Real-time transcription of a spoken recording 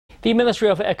The Ministry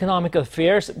of Economic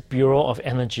Affairs Bureau of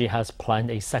Energy has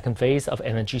planned a second phase of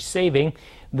energy saving.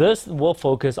 This will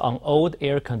focus on old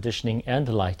air conditioning and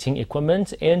lighting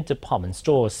equipment in department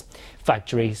stores,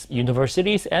 factories,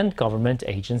 universities, and government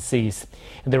agencies.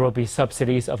 There will be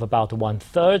subsidies of about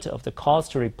 1/3 of the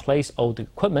cost to replace old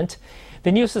equipment.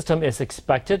 The new system is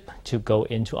expected to go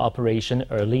into operation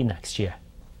early next year.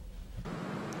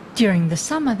 During the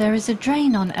summer, there is a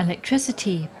drain on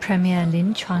electricity. Premier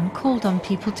Lin Chuan called on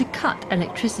people to cut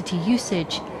electricity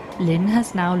usage. Lin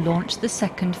has now launched the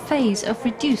second phase of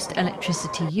reduced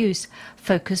electricity use,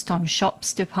 focused on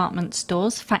shops, department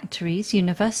stores, factories,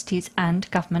 universities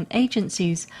and government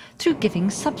agencies, through giving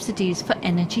subsidies for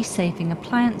energy-saving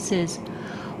appliances.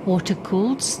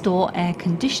 Water-cooled store air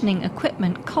conditioning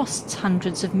equipment costs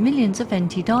hundreds of millions of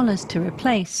NT dollars to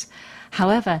replace.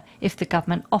 However, if the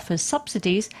government offers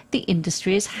subsidies, the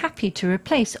industry is happy to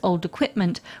replace old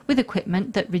equipment with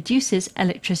equipment that reduces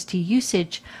electricity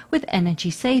usage, with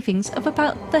energy savings of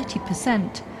about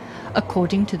 30%.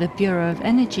 According to the Bureau of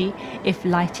Energy, if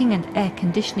lighting and air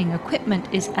conditioning equipment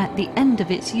is at the end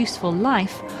of its useful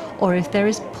life, or if there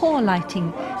is poor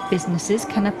lighting, businesses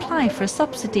can apply for a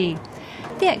subsidy.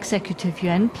 The Executive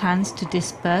Yuan plans to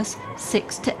disburse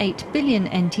 6 to 8 billion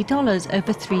NT dollars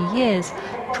over 3 years,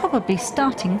 probably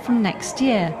starting from next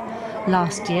year.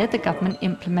 Last year, the government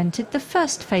implemented the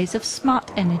first phase of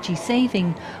smart energy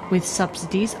saving, with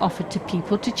subsidies offered to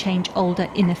people to change older,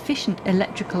 inefficient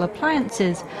electrical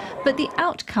appliances, but the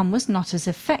outcome was not as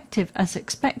effective as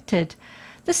expected.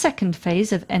 The second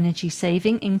phase of energy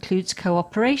saving includes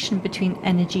cooperation between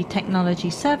energy technology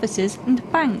services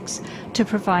and banks to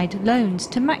provide loans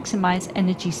to maximize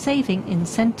energy saving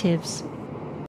incentives.